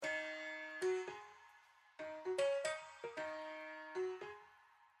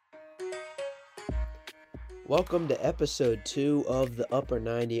Welcome to episode 2 of the Upper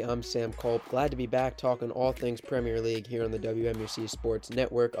 90. I'm Sam Culp. Glad to be back talking all things Premier League here on the WMUC Sports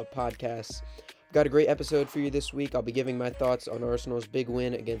Network of podcasts. Got a great episode for you this week. I'll be giving my thoughts on Arsenal's big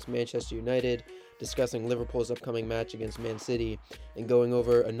win against Manchester United, discussing Liverpool's upcoming match against Man City, and going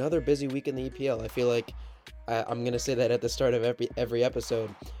over another busy week in the EPL. I feel like I'm going to say that at the start of every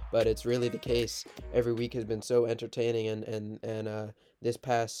episode, but it's really the case. Every week has been so entertaining, and this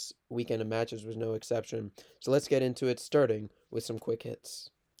past weekend of matches was no exception. So let's get into it, starting with some quick hits.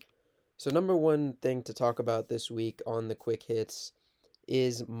 So number one thing to talk about this week on the quick hits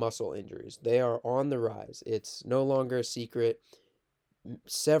is muscle injuries. They are on the rise. It's no longer a secret.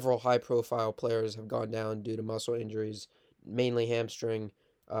 Several high-profile players have gone down due to muscle injuries, mainly hamstring.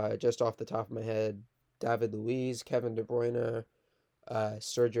 Just off the top of my head, David Luiz, Kevin De Bruyne,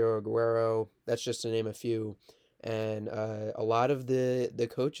 Sergio Aguero. That's just to name a few. And a lot of the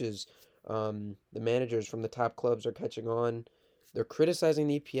coaches, the managers from the top clubs are catching on. They're criticizing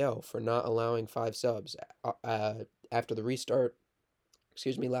the EPL for not allowing 5 subs. After the restart,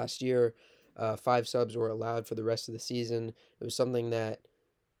 last year, 5 subs were allowed for the rest of the season. It was something that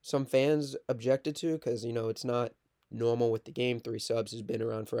some fans objected to because, it's not normal with the game. 3 subs has been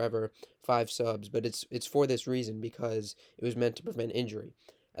around forever, 5 subs, but it's for this reason because it was meant to prevent injury.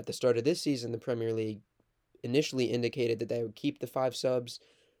 At the start of this season, the Premier League initially indicated that they would keep the 5 subs.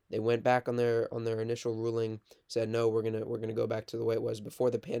 They went back on their initial ruling, said no, we're gonna go back to the way it was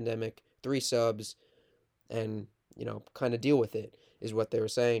before the pandemic, 3 subs, and kind of deal with it is what they were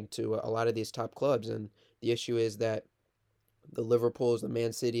saying to a lot of these top clubs. And the issue is that the Liverpools, the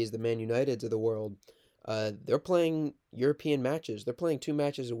Man Cities, the Man Uniteds of the world, they're playing European matches. They're playing 2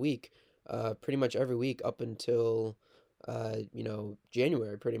 matches a week, pretty much every week up until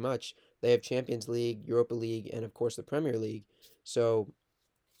January. Pretty much, they have Champions League, Europa League, and of course the Premier League. So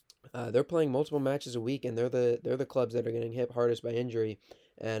they're playing multiple matches a week, and they're the clubs that are getting hit hardest by injury.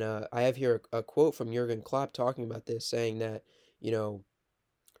 And I have here a quote from Jurgen Klopp talking about this, saying that you know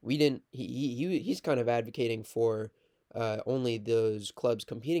we didn't. He's kind of advocating for only those clubs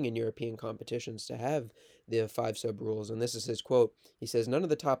competing in European competitions to have the 5 sub rules. And this is his quote. He says, "None of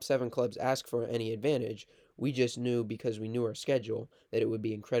the top 7 clubs ask for any advantage. We just knew because we knew our schedule that it would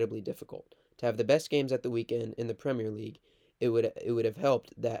be incredibly difficult to have the best games at the weekend in the Premier League. It would have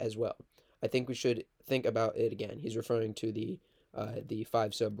helped that as well. I think we should think about it again." He's referring to the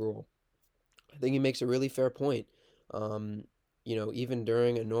 5 sub rule. I think he makes a really fair point. Um, even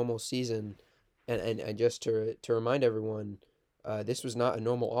during a normal season, and just to remind everyone, this was not a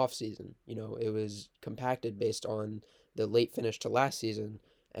normal off season. It was compacted based on the late finish to last season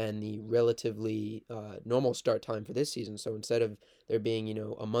and the relatively normal start time for this season. So instead of there being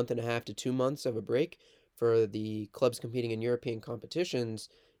a month and a half to 2 months of a break for the clubs competing in European competitions,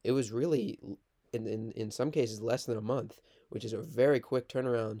 it was really in some cases less than a month, which is a very quick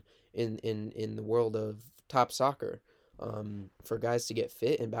turnaround in the world of top soccer. For guys to get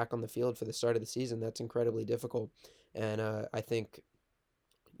fit and back on the field for the start of the season, that's incredibly difficult. And I think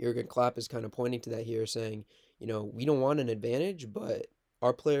Jurgen Klopp is kind of pointing to that here, saying, we don't want an advantage, but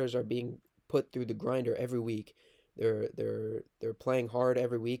our players are being put through the grinder every week. They're playing hard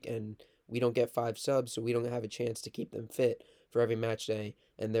every week, and we don't get 5 subs, so we don't have a chance to keep them fit for every match day,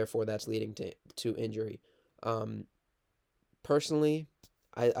 and therefore that's leading to injury. Um, Personally,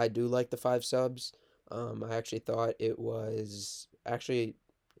 I do like the 5 subs. I actually thought it was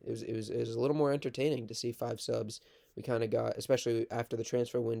a little more entertaining to see 5 subs. We kind of got, especially after the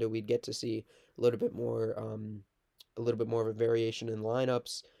transfer window, we'd get to see a little bit more of a variation in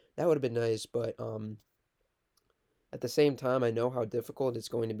lineups. That would have been nice, but at the same time, I know how difficult it's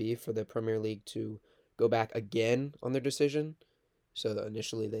going to be for the Premier League to go back again on their decision. So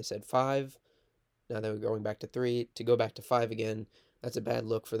initially they said 5. Now they're going back to 3. To go back to 5 again, that's a bad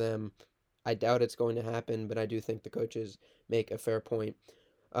look for them. I doubt it's going to happen, but I do think the coaches make a fair point.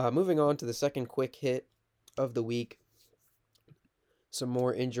 Moving on to the second quick hit of the week. Some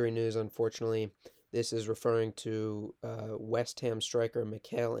more injury news, unfortunately. This is referring to West Ham striker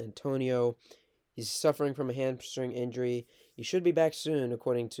Mikel Antonio. He's suffering from a hamstring injury. He should be back soon,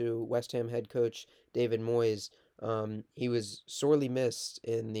 according to West Ham head coach David Moyes. He was sorely missed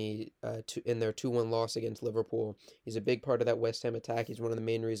in their 2-1 loss against Liverpool. He's a big part of that West Ham attack. He's one of the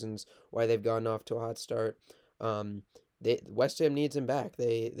main reasons why they've gotten off to a hot start. West Ham needs him back.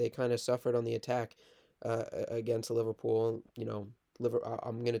 They kind of suffered on the attack against Liverpool.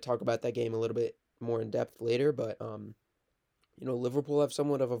 I'm going to talk about that game a little bit more in depth later, but Liverpool have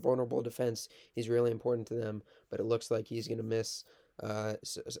somewhat of a vulnerable defense. He's really important to them, but it looks like he's going to miss a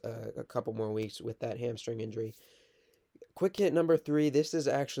couple more weeks with that hamstring injury. Quick hit number 3. This is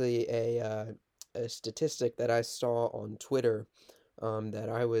actually a statistic that I saw on Twitter that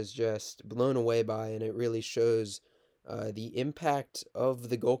I was just blown away by, and it really shows the impact of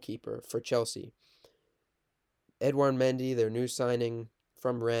the goalkeeper for Chelsea. Edouard Mendy, their new signing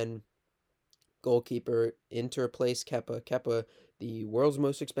from Rennes, goalkeeper, in to replace Kepa. Kepa, the world's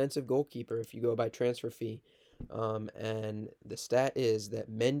most expensive goalkeeper if you go by transfer fee. And the stat is that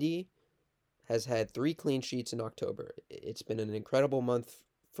Mendy has had 3 clean sheets in October. It's been an incredible month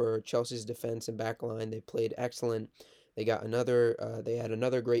for Chelsea's defense and back line. They played excellent. They got another. They had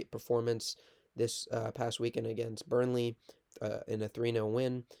another great performance this past weekend against Burnley in a 3-0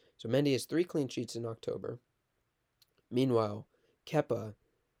 win. So Mendy has 3 clean sheets in October. Meanwhile, Kepa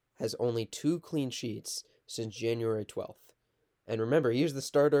has only 2 clean sheets since January 12th. And remember, he was the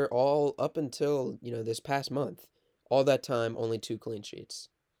starter all up until, this past month. All that time, only 2 clean sheets.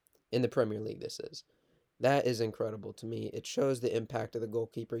 In the Premier League, this is. That is incredible to me. It shows the impact of the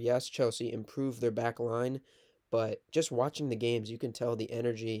goalkeeper. Yes, Chelsea improved their back line, but just watching the games, you can tell the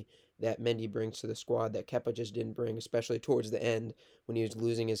energy that Mendy brings to the squad that Kepa just didn't bring, especially towards the end when he was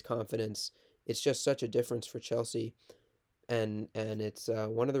losing his confidence. It's just such a difference for Chelsea, and it's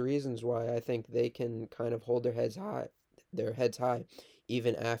one of the reasons why I think they can kind of hold their heads high,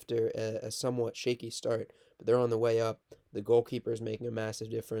 even after a somewhat shaky start. But they're on the way up. The goalkeeper is making a massive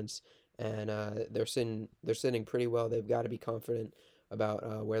difference, and they're sitting pretty well. They've got to be confident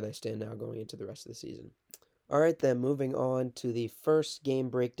about where they stand now going into the rest of the season. All right, then moving on to the first game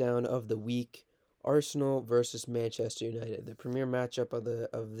breakdown of the week: Arsenal versus Manchester United, the premier matchup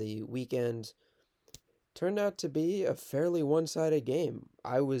of the weekend. Turned out to be a fairly one-sided game.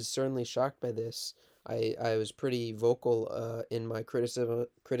 I was certainly shocked by this. I was pretty vocal in my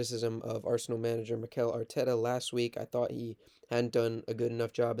criticism of Arsenal manager Mikel Arteta last week. I thought he hadn't done a good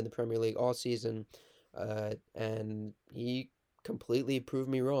enough job in the Premier League all season, and he completely proved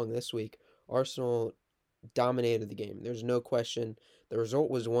me wrong this week. Arsenal dominated the game. There's no question. The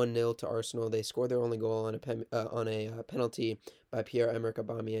result was 1-0 to Arsenal. They scored their only goal on a penalty by Pierre-Emerick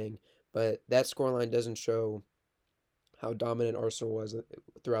Aubameyang, but that scoreline doesn't show how dominant Arsenal was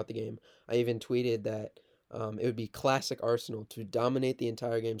throughout the game. I even tweeted that it would be classic Arsenal to dominate the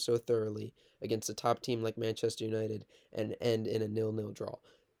entire game so thoroughly against a top team like Manchester United and end in a 0-0 draw.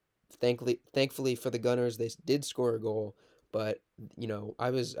 Thankfully for the Gunners, they did score a goal, but I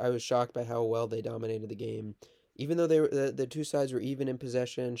was shocked by how well they dominated the game. Even though the two sides were even in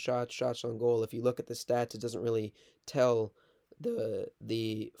possession, shots on goal. If you look at the stats, it doesn't really tell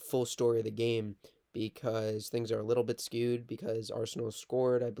the full story of the game because things are a little bit skewed because Arsenal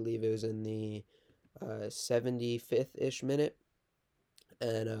scored, I believe it was in the 75th ish minute,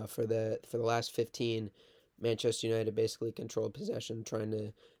 and for the last 15, Manchester United basically controlled possession, trying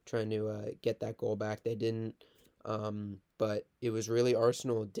to get that goal back. They didn't, but it was really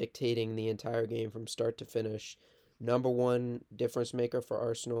Arsenal dictating the entire game from start to finish. Number one difference maker for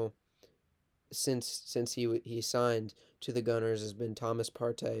Arsenal since he signed to the Gunners has been Thomas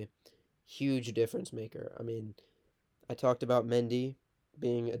Partey. Huge difference maker. I mean, I talked about Mendy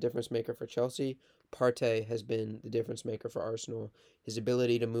being a difference maker for Chelsea. Partey has been the difference maker for Arsenal. His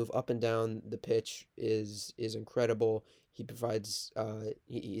ability to move up and down the pitch is incredible. He provides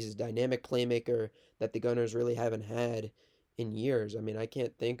he's a dynamic playmaker that the Gunners really haven't had in years. I mean, I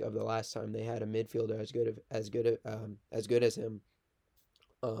can't think of the last time they had a midfielder as good as him.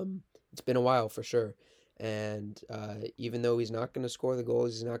 It's been a while for sure. And even though he's not going to score the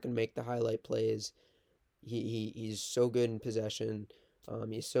goals, he's not going to make the highlight plays. He's so good in possession.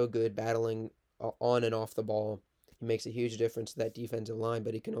 He's so good battling on and off the ball. He makes a huge difference to that defensive line,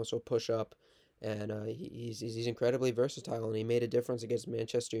 but he can also push up, and he's incredibly versatile. And he made a difference against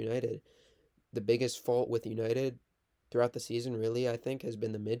Manchester United. The biggest fault with United throughout the season, really, I think, has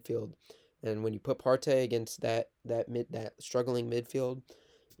been the midfield. And when you put Partey against that struggling midfield,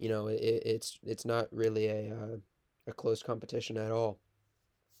 it's not really a close competition at all.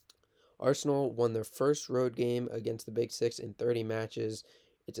 Arsenal won their first road game against the Big Six in 30 matches.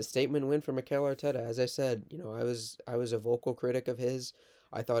 It's a statement win for Mikel Arteta. As I said, I was a vocal critic of his.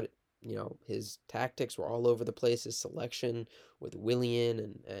 I thought his tactics were all over the place. His selection with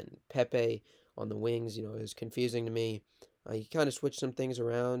Willian and Pepe on the wings, it was confusing to me. He kind of switched some things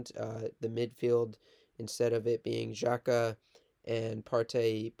around. The midfield, instead of it being Xhaka and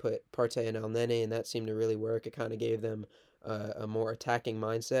Partey, he put Partey and Elneny, and that seemed to really work. It kind of gave them a more attacking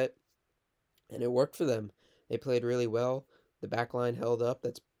mindset, and it worked for them. They played really well. The back line held up.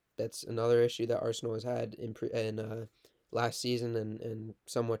 That's another issue that Arsenal has had in last season and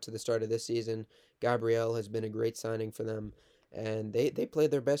somewhat to the start of this season. Gabriel has been a great signing for them, and they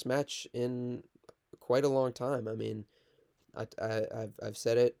played their best match in quite a long time. I mean, I've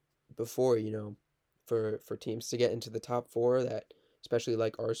said it before. for teams to get into the top four, that especially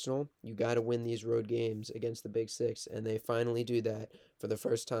like Arsenal, you got to win these road games against the Big Six, and they finally do that for the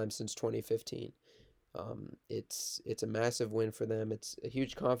first time since 2015. It's a massive win for them. It's a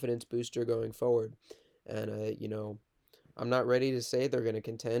huge confidence booster going forward, and I'm not ready to say they're going to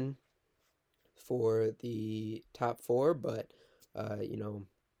contend for the top four, but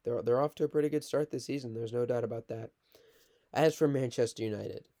they're off to a pretty good start this season. There's no doubt about that. As for Manchester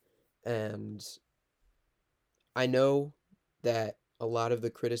United, and I know that a lot of the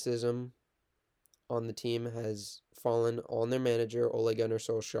criticism on the team has fallen on their manager, Ole Gunnar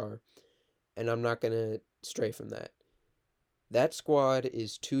Solskjaer, and I'm not going to stray from that. That squad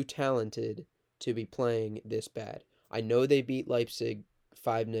is too talented to be playing this bad. I know they beat Leipzig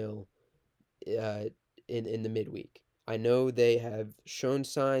 5-0 in the midweek. I know they have shown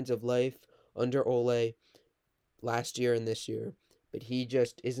signs of life under Ole last year and this year, but he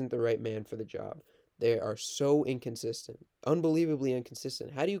just isn't the right man for the job. They are so inconsistent, unbelievably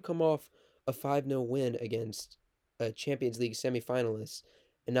inconsistent. How do you come off a 5-0 win against a Champions League semifinalist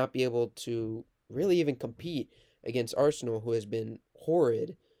and not be able to really even compete against Arsenal, who has been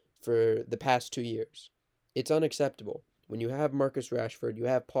horrid for the past 2 years? It's unacceptable. When you have Marcus Rashford, you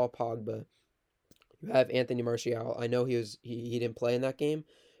have Paul Pogba, you have Anthony Martial. I know he didn't play in that game,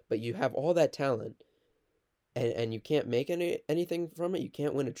 but you have all that talent, and you can't make anything from it. You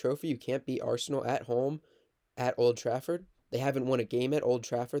can't win a trophy. You can't beat Arsenal at home at Old Trafford. They haven't won a game at Old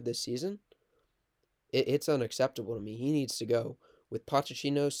Trafford this season. It's unacceptable to me. He needs to go. With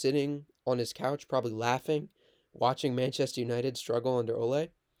Pochettino sitting on his couch, probably laughing, watching Manchester United struggle under Ole,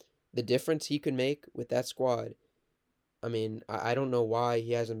 the difference he could make with that squad. I mean, I don't know why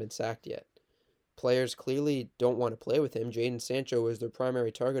he hasn't been sacked yet. Players clearly don't want to play with him. Jadon Sancho was their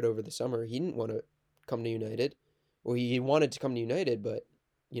primary target over the summer. He didn't want to come to United. Well, he wanted to come to United, but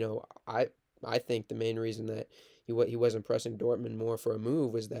I think the main reason that he wasn't pressing Dortmund more for a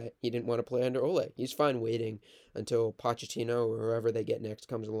move was that he didn't want to play under Ole. He's fine waiting until Pochettino or whoever they get next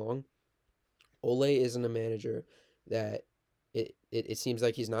comes along. Ole isn't a manager that it seems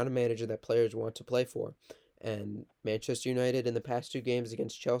like he's not a manager that players want to play for. And Manchester United in the past two games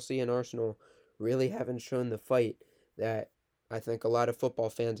against Chelsea and Arsenal really haven't shown the fight that I think a lot of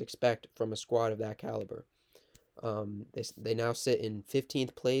football fans expect from a squad of that caliber. They now sit in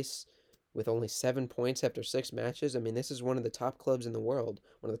 15th place with only 7 points after 6 matches. I mean, this is one of the top clubs in the world,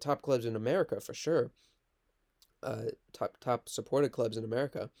 one of the top clubs in America for sure. Top supported clubs in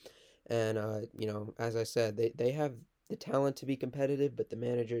America, and as I said, they have the talent to be competitive, but the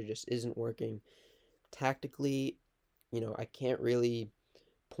manager just isn't working tactically. I can't really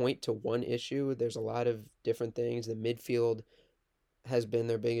point to one issue. There's a lot of different things. The midfield has been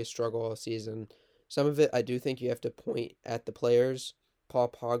their biggest struggle all season. Some of it, I do think you have to point at the players. Paul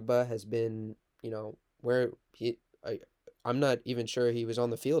Pogba has been, where I'm not even sure he was on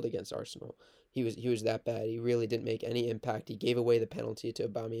the field against Arsenal. He was that bad. He really didn't make any impact. He gave away the penalty to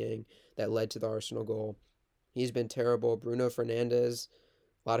Aubameyang that led to the Arsenal goal. He's been terrible. Bruno Fernandes,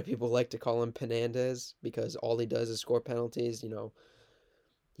 a lot of people like to call him Penandes because all he does is score penalties.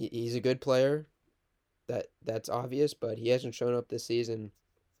 He's a good player. That's obvious, but he hasn't shown up this season.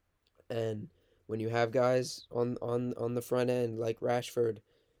 And when you have guys on the front end like Rashford,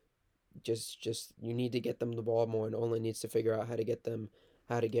 just you need to get them the ball more, and Ole needs to figure out how to get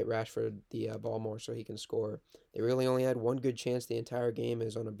Rashford the ball more so he can score. They really only had one good chance the entire game. It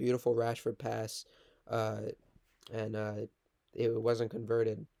was on a beautiful Rashford pass, and it wasn't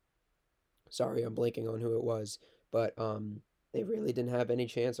converted. Sorry, I'm blanking on who it was, but they really didn't have any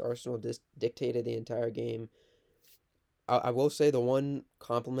chance. Arsenal dictated the entire game. I will say the one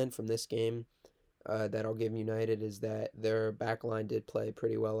compliment from this game that I'll give United is that their backline did play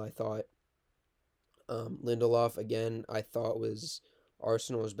pretty well, I thought. Lindelof, again, I thought was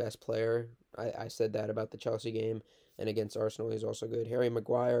Arsenal's best player. I said that about the Chelsea game, and against Arsenal, he's also good. Harry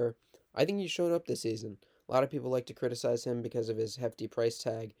Maguire, I think he's shown up this season. A lot of people like to criticize him because of his hefty price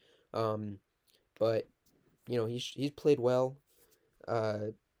tag, but he's played well,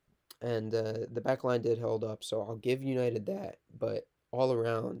 and the back line did hold up, so I'll give United that. But all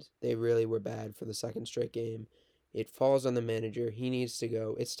around, they really were bad for the second straight game. It falls on the manager. He needs to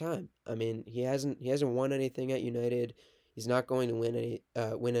go. It's time. I mean, he hasn't won anything at United. He's not going to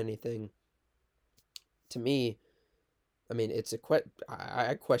win anything. To me, I mean,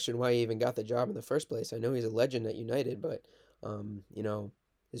 I question why he even got the job in the first place. I know he's a legend at United, but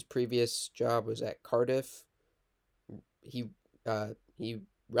his previous job was at Cardiff. He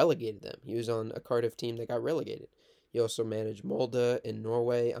relegated them. He was on a Cardiff team that got relegated. He also managed Molde in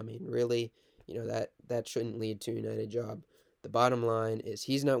Norway. I mean, really, that shouldn't lead to a United job. The bottom line is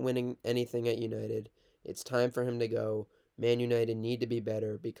he's not winning anything at United. It's time for him to go. Man United need to be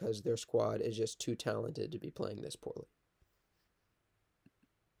better because their squad is just too talented to be playing this poorly.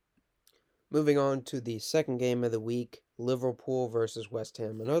 Moving on to the second game of the week, Liverpool versus West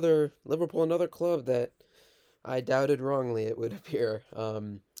Ham. Another club that I doubted wrongly, it would appear.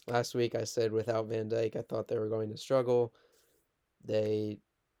 Last week I said without Van Dijk, I thought they were going to struggle. They,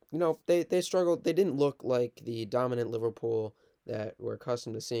 they struggled. They didn't look like the dominant Liverpool that we're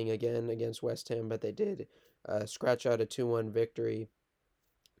accustomed to seeing again against West Ham, but they did scratch out a 2-1 victory.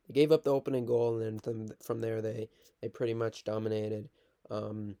 They gave up the opening goal, and then from there they pretty much dominated.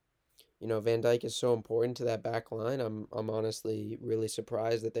 Um, Van Dijk is so important to that back line. I'm honestly really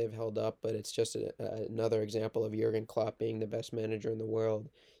surprised that they've held up, but it's just another example of Jurgen Klopp being the best manager in the world.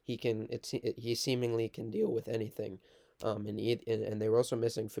 He seemingly can deal with anything. And they were also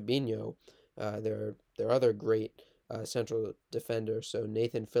missing Fabinho, their other great central defender. So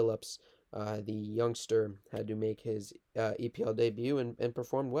Nathan Phillips, the youngster, had to make his EPL debut and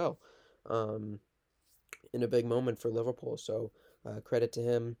performed well in a big moment for Liverpool. So credit to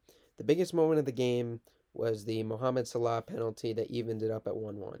him. The biggest moment of the game was the Mohamed Salah penalty that evened it up at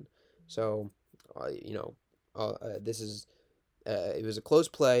 1-1. So, this is it was a close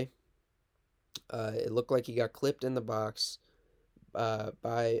play. It looked like he got clipped in the box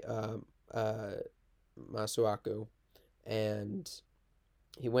by Masuaku, and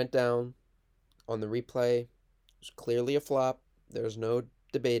he went down on the replay. It was clearly a flop. There was no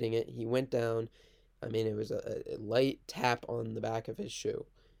debating it. He went down. I mean, it was a light tap on the back of his shoe.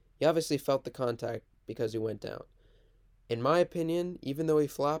 He obviously felt the contact because he went down. In my opinion, even though he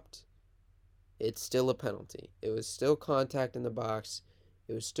flopped, it's still a penalty. It was still contact in the box.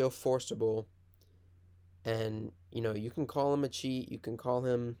 It was still forcible. And, you can call him a cheat. You can call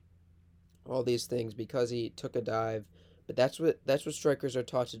him all these things because he took a dive. But that's what strikers are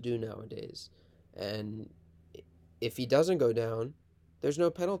taught to do nowadays. And if he doesn't go down, there's no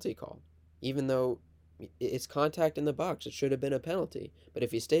penalty call. Even though it's contact in the box, it should have been a penalty. But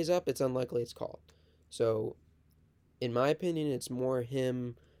if he stays up, it's unlikely it's called. So, in my opinion, it's more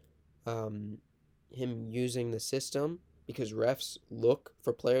him using the system because refs look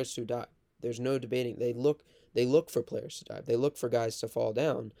for players to dive. There's no debating. They look for players to dive. They look for guys to fall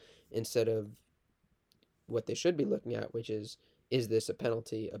down instead of what they should be looking at, which is this a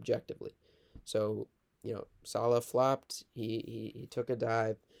penalty objectively? So, Salah flopped. He took a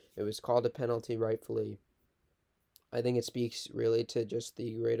dive. It was called a penalty rightfully. I think it speaks really to just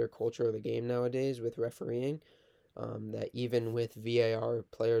the greater culture of the game nowadays with refereeing. That even with VAR,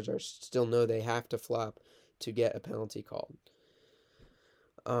 players are still know they have to flop to get a penalty called.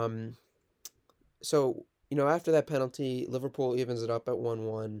 So, after that penalty, Liverpool evens it up at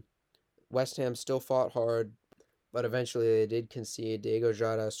 1-1. West Ham still fought hard, but eventually they did concede. Diego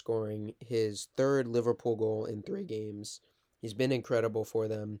Jota scoring his third Liverpool goal in 3 games. He's been incredible for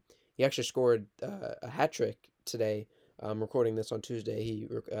them. He actually scored a hat trick today. I'm recording this on Tuesday. He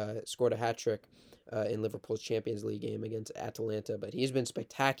scored a hat trick in Liverpool's Champions League game against Atalanta, but he's been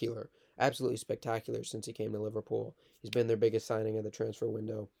spectacular, absolutely spectacular since he came to Liverpool. He's been their biggest signing of the transfer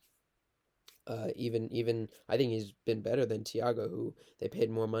window. Even I think he's been better than Thiago, who they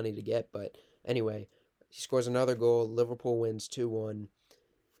paid more money to get. But anyway, he scores another goal. Liverpool wins 2-1.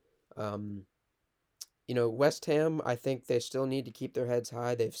 West Ham, I think they still need to keep their heads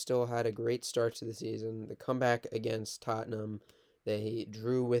high. They've still had a great start to the season. The comeback against Tottenham, they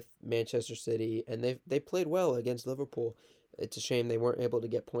drew with Manchester City, and they played well against Liverpool. It's a shame they weren't able to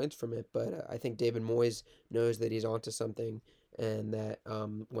get points from it, but I think David Moyes knows that he's onto something, and that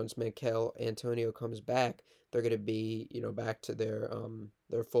once Mikel Antonio comes back, they're going to be back to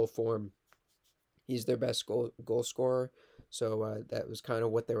their full form. He's their best goal scorer, so that was kind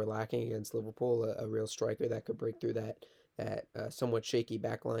of what they were lacking against Liverpool, a real striker that could break through that somewhat shaky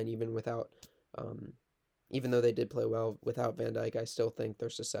back line, even though they did play well without Van Dijk. I still think they're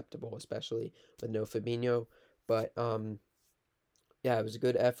susceptible, especially with no Fabinho. But yeah, it was a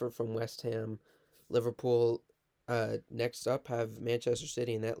good effort from West Ham. Liverpool next up have Manchester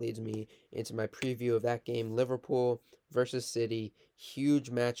City, and that leads me into my preview of that game. Liverpool versus City, huge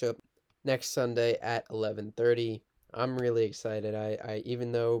matchup next Sunday at 11:30. I'm really excited. I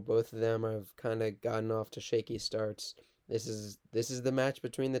even though both of them have kind of gotten off to shaky starts, this is the match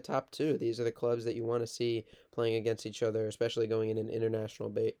between the top two. These are the clubs that you want to see playing against each other, especially going in an international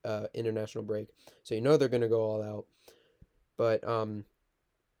break. So they're going to go all out. But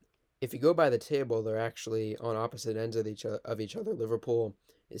if you go by the table, they're actually on opposite ends of each other. Liverpool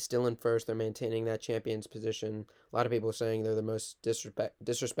is still in first. They're maintaining that champion's position. A lot of people are saying they're the most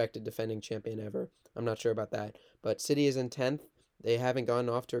disrespected defending champion ever. I'm not sure about that. But City is in 10th. They haven't gotten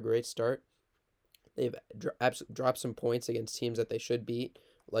off to a great start. They've dropped some points against teams that they should beat,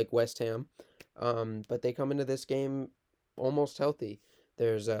 like West Ham. But they come into this game almost healthy.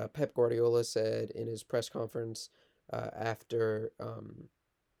 There's Pep Guardiola said in his press conference after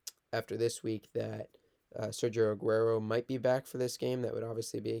this week that Sergio Aguero might be back for this game. That would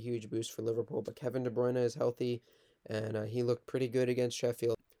obviously be a huge boost for Liverpool. But Kevin De Bruyne is healthy, and he looked pretty good against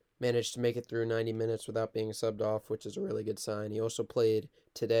Sheffield. Managed to make it through 90 minutes without being subbed off, which is a really good sign. He also played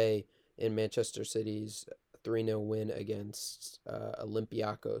today in Manchester City's 3-0 win against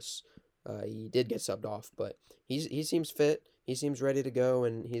Olympiacos. He did get subbed off, but he seems fit. He seems ready to go,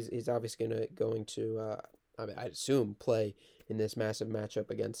 and he's obviously going to I assume play in this massive matchup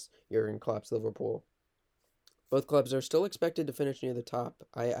against Jurgen Klopp's Liverpool. Both clubs are still expected to finish near the top.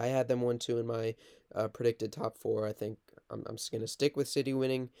 I had them 1-2 in my predicted top four. I think I'm just going to stick with City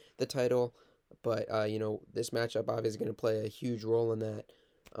winning the title, but this matchup obviously is going to play a huge role in that.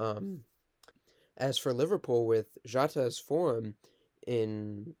 Um, as for Liverpool, with Jata's form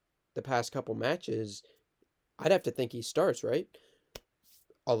in the past couple matches, I'd have to think he starts, right?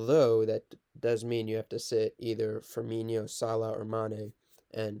 Although that does mean you have to sit either Firmino, Salah, or Mane,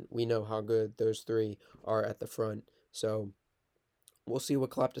 and we know how good those three are at the front. So we'll see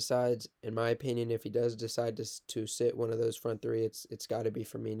what Klopp decides. In my opinion, if he does decide to sit one of those front three, it's got to be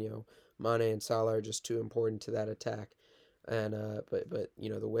Firmino. Mane and Salah are just too important to that attack. And but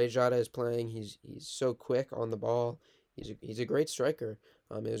the way Jota is playing, he's so quick on the ball. He's a great striker.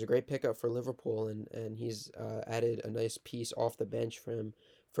 It was a great pickup for Liverpool, and he's added a nice piece off the bench for him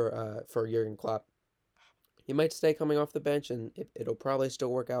for Jurgen Klopp. He might stay coming off the bench, and it'll probably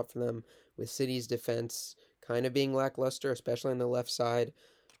still work out for them with City's defense kind of being lackluster, especially on the left side.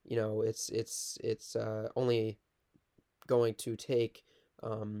 It's only going to take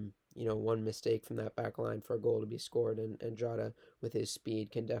one mistake from that back line for a goal to be scored, and Jota with his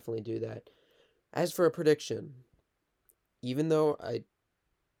speed can definitely do that. As for a prediction, even though I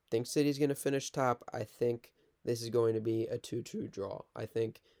think City's going to finish top, I think this is going to be a 2-2 draw. I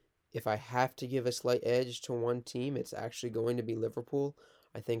think if I have to give a slight edge to one team, it's actually going to be Liverpool.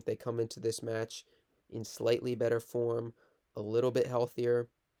 I think they come into this match in slightly better form, a little bit healthier,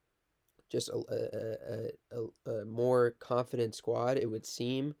 just a more confident squad, it would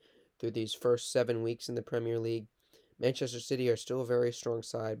seem, through these first 7 weeks in the Premier League. Manchester City are still a very strong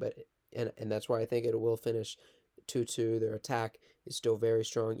side, but and that's why I think it will finish 2-2. Their attack is still very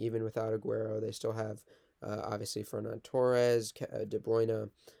strong, even without Aguero. They still have, obviously, Fernand Torres, De Bruyne,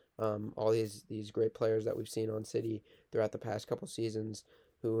 all these great players that we've seen on City throughout the past couple seasons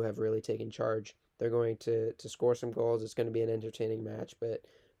who have really taken charge. They're going to score some goals. It's going to be an entertaining match, but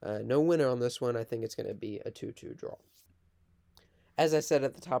no winner on this one. I think it's going to be a 2-2 draw. As I said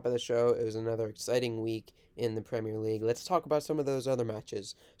at the top of the show, it was another exciting week in the Premier League. Let's talk about some of those other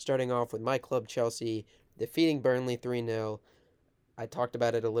matches, starting off with my club, Chelsea, defeating Burnley 3-0. I talked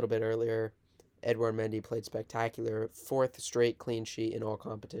about it a little bit earlier. Edouard Mendy played spectacular, fourth straight clean sheet in all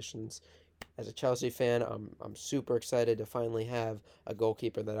competitions. As a Chelsea fan, I'm super excited to finally have a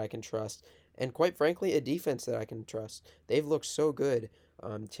goalkeeper that I can trust, and quite frankly, a defense that I can trust. They've looked so good.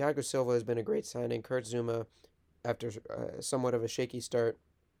 Thiago Silva has been a great signing. Kurt Zouma, after somewhat of a shaky start,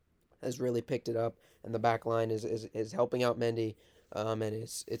 has really picked it up, and the back line is helping out Mendy, and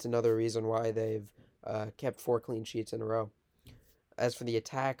it's another reason why they've kept 4 clean sheets in a row. As for the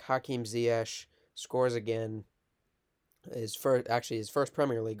attack, Hakim Ziyech scores again. His first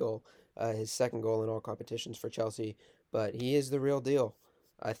Premier League goal, his second goal in all competitions for Chelsea, but he is the real deal.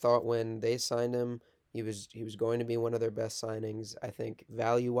 I thought when they signed him, he was going to be one of their best signings. I think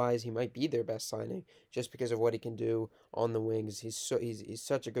value wise, he might be their best signing just because of what he can do on the wings. He's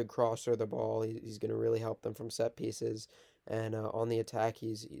such a good crosser of the ball. He's going to really help them from set pieces, and on the attack,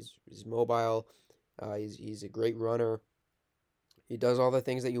 he's mobile. He's a great runner. He does all the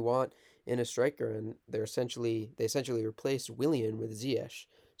things that you want in a striker, and they essentially replaced Willian with Ziyech.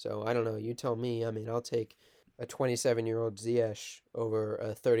 So I don't know. You tell me. I mean, I'll take a 27-year-old Ziyech over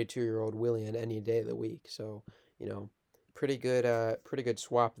a 32-year-old Willian any day of the week. So pretty good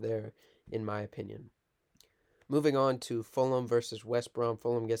swap there, in my opinion. Moving on to Fulham versus West Brom.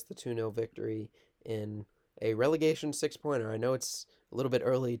 Fulham gets the 2-0 victory in a relegation 6-pointer. I know it's a little bit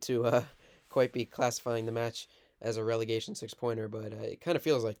early to quite be classifying the match as a relegation 6-pointer, but it kind of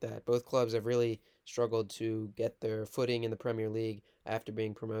feels like that. Both clubs have really struggled to get their footing in the Premier League after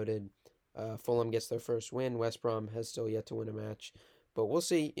being promoted. Fulham gets their first win. West Brom has still yet to win a match, but we'll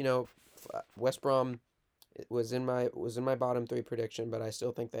see. West Brom was in my bottom 3 prediction, but I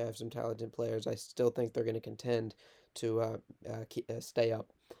still think they have some talented players. I still think they're going to contend to stay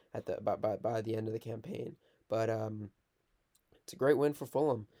up at the by the end of the campaign. But it's a great win for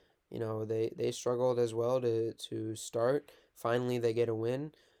Fulham. they struggled as well to start. Finally, they get a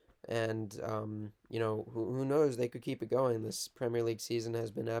win, and who knows? They could keep it going. This Premier League season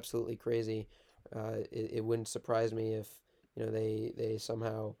has been absolutely crazy. It wouldn't surprise me if they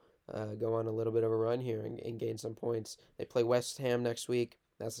somehow go on a little bit of a run here and gain some points. They play West Ham next week.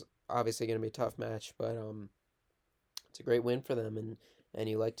 That's obviously going to be a tough match, but it's a great win for them, and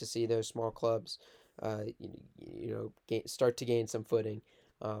you like to see those small clubs, start to gain some footing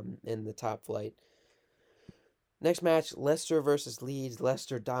in the top flight. Next match, Leicester versus Leeds.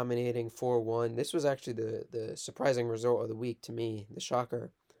 Leicester dominating 4-1. This was actually the surprising result of the week to me, the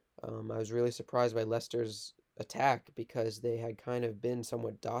shocker. I was really surprised by Leicester's attack because they had kind of been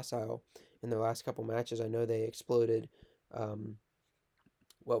somewhat docile in their last couple matches. I know they exploded,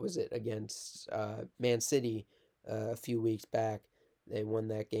 what was it, against Man City a few weeks back. They won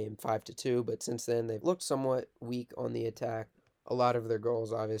that game 5-2, but since then they've looked somewhat weak on the attack. A lot of their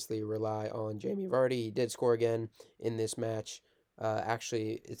goals obviously rely on Jamie Vardy. He did score again in this match.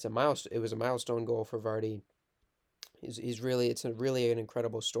 Actually, it was a milestone goal for Vardy. It's a really an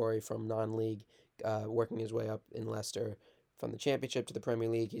incredible story from non-league, working his way up in Leicester from the Championship to the Premier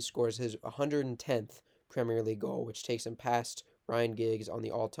League. He scores his 110th Premier League goal, which takes him past Ryan Giggs on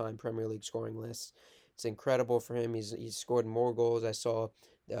the all-time Premier League scoring list. It's incredible for him. He's scored more goals. I saw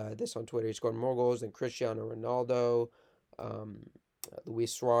this on Twitter. He scored more goals than Cristiano Ronaldo, um,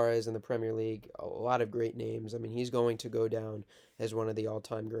 Luis Suarez in the Premier League. A lot of great names. I mean, he's going to go down as one of the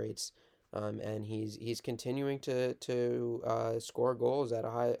all-time greats. And he's continuing to score goals at a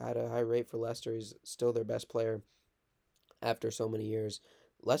high rate for Leicester. He's still their best player after so many years.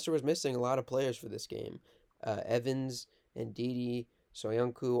 Leicester was missing a lot of players for this game. Evans and Ndidi,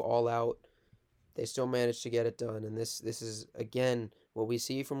 Soyuncu all out. They still managed to get it done, and this is again what we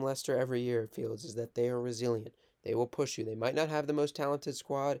see from Leicester every year. It feels is that they are resilient. They will push you. They might not have the most talented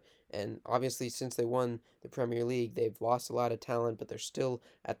squad, and obviously since they won the Premier League, they've lost a lot of talent, but they're still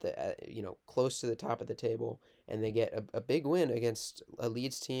close to the top of the table, and they get a big win against a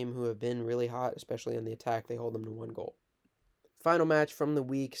Leeds team who have been really hot, especially on the attack. They hold them to 1 goal. Final match from the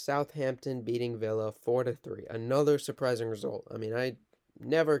week: Southampton beating Villa 4-3. Another surprising result. I mean, I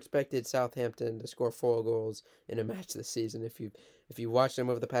never expected Southampton to score 4 goals in a match this season. If you watch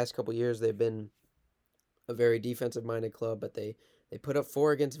them over the past couple years, they've been a very defensive minded club, but they put up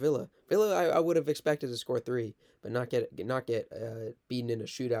 4 against Villa. Villa, I would have expected to score 3, but not get beaten in a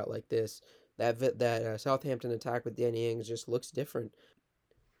shootout like this. That Southampton attack with Danny Ings just looks different.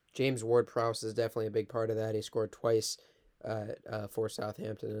 James Ward-Prowse is definitely a big part of that. He scored twice for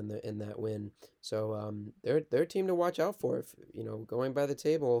Southampton in that win. So they're a team to watch out for. If going by the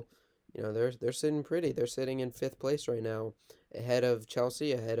table, they're sitting pretty. They're sitting in 5th place right now, ahead of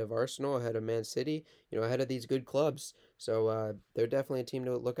Chelsea, ahead of Arsenal, ahead of Man City. Ahead of these good clubs. So they're definitely a team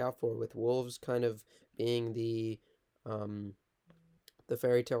to look out for. With Wolves kind of being the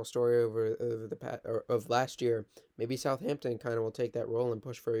fairy tale story over of last year. Maybe Southampton kind of will take that role and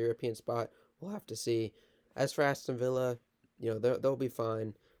push for a European spot. We'll have to see. As for Aston Villa, they'll be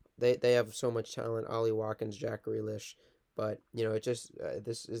fine. They have so much talent. Ollie Watkins, Jack Grealish, but it just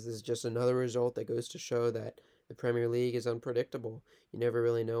this is just another result that goes to show that the Premier League is unpredictable. You never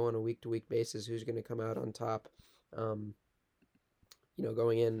really know on a week to week basis who's going to come out on top. Um,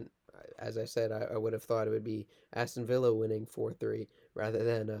 Going in, as I said, I would have thought it would be Aston Villa winning 4-3 rather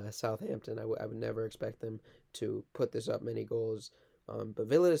than Southampton. I would never expect them to put this up many goals. But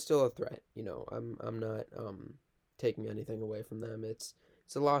Villa is still a threat. I'm not taking anything away from them. It's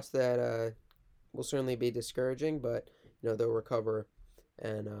a loss that will certainly be discouraging, but they'll recover,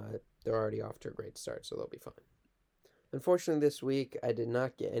 and they're already off to a great start, so they'll be fine. Unfortunately, this week I did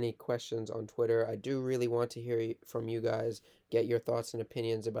not get any questions on Twitter. I do really want to hear from you guys, get your thoughts and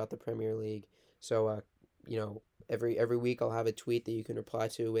opinions about the Premier League. So, every week I'll have a tweet that you can reply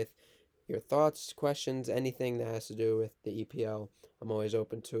to with your thoughts, questions, anything that has to do with the EPL. I'm always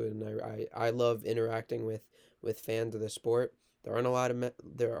open to it, and I love interacting with fans of the sport. There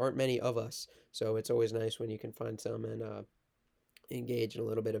aren't many of us, so it's always nice when you can find some and engage in a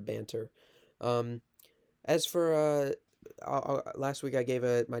little bit of banter. Um, as for last week I gave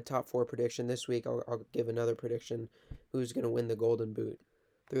my top 4 prediction. This week I'll give another prediction. Who's going to win the Golden Boot?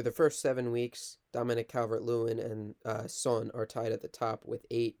 Through the first 7 weeks, Dominic Calvert-Lewin and Son are tied at the top with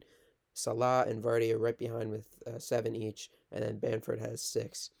 8. Salah and Vardy are right behind with 7 each, and then Bamford has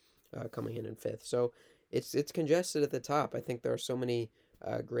 6, coming in 5th. So it's congested at the top. I think there are so many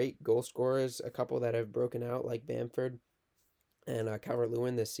great goal scorers, a couple that have broken out like Bamford and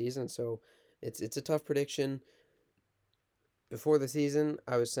Calvert-Lewin this season. So it's a tough prediction. Before the season,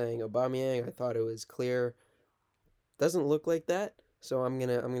 I was saying Aubameyang. I thought it was clear. Doesn't look like that, So I'm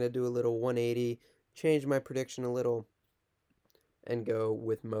gonna do a little 180, change my prediction a little, and go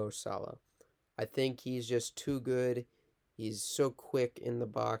with Mo Salah. I think he's just too good. He's so quick in the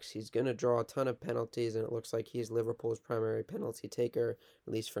box. He's going to draw a ton of penalties, and it looks like he's Liverpool's primary penalty taker,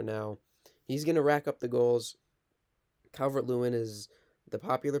 at least for now. He's going to rack up the goals. Calvert-Lewin is the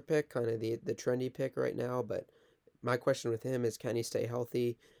popular pick, kind of the trendy pick right now, but my question with him is, can he stay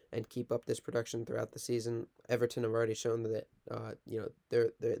healthy and keep up this production throughout the season? Everton have already shown that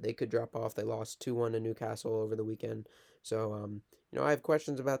they could drop off. They lost 2-1 to Newcastle over the weekend. So I have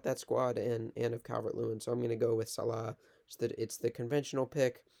questions about that squad and of Calvert-Lewin. So I'm going to go with Salah. It's the conventional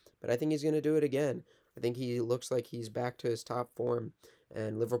pick, but I think he's going to do it again. I think he looks like he's back to his top form,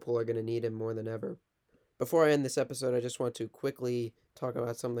 and Liverpool are going to need him more than ever. Before I end this episode, I just want to quickly talk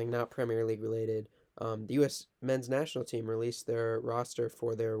about something not Premier League related. The U.S. men's national team released their roster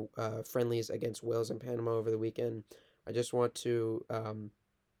for their friendlies against Wales and Panama over the weekend. I just want to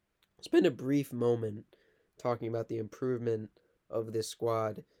spend a brief moment talking about the improvement of this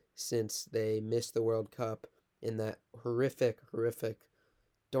squad since they missed the World Cup in that horrific,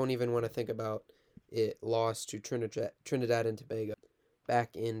 don't even want to think about it, loss to Trinidad and Tobago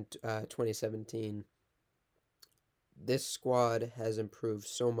back in 2017. This squad has improved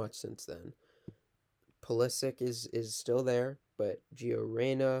so much since then. Pulisic is still there, but Gio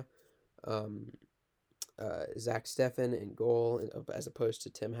Reyna, Zach Steffen in goal as opposed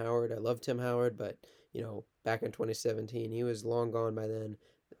to Tim Howard. I love Tim Howard, but back in 2017, he was long gone by then.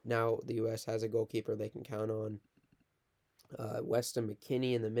 Now the U.S. has a goalkeeper they can count on. Weston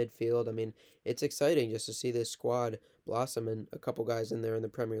McKennie in the midfield. I mean, it's exciting just to see this squad blossom, and a couple guys in there in the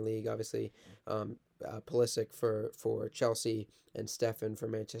Premier League. Obviously, Pulisic for Chelsea and Steffen for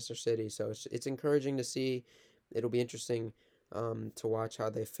Manchester City. So it's encouraging to see. It'll be interesting to watch how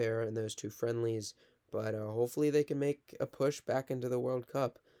they fare in those two friendlies. But hopefully they can make a push back into the World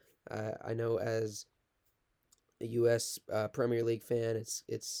Cup. I know as a U.S. Premier League fan,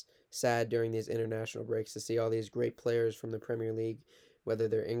 it's sad during these international breaks to see all these great players from the Premier League, whether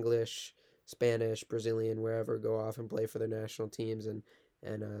they're English, Spanish, Brazilian, wherever, go off and play for their national teams and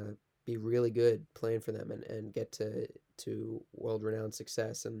be really good playing for them and get to world-renowned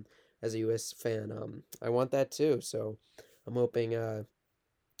success. And as a U.S. fan, I want that too. So I'm hoping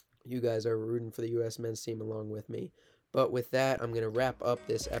you guys are rooting for the U.S. men's team along with me. But with that, I'm going to wrap up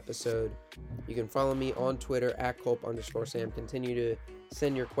this episode. You can follow me on Twitter @Culp_Sam. Continue to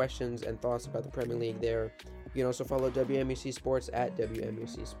send your questions and thoughts about the Premier League there. You can also follow WMUC Sports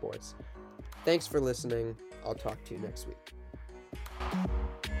 @WMUC Sports. Thanks for listening. I'll talk to you next week.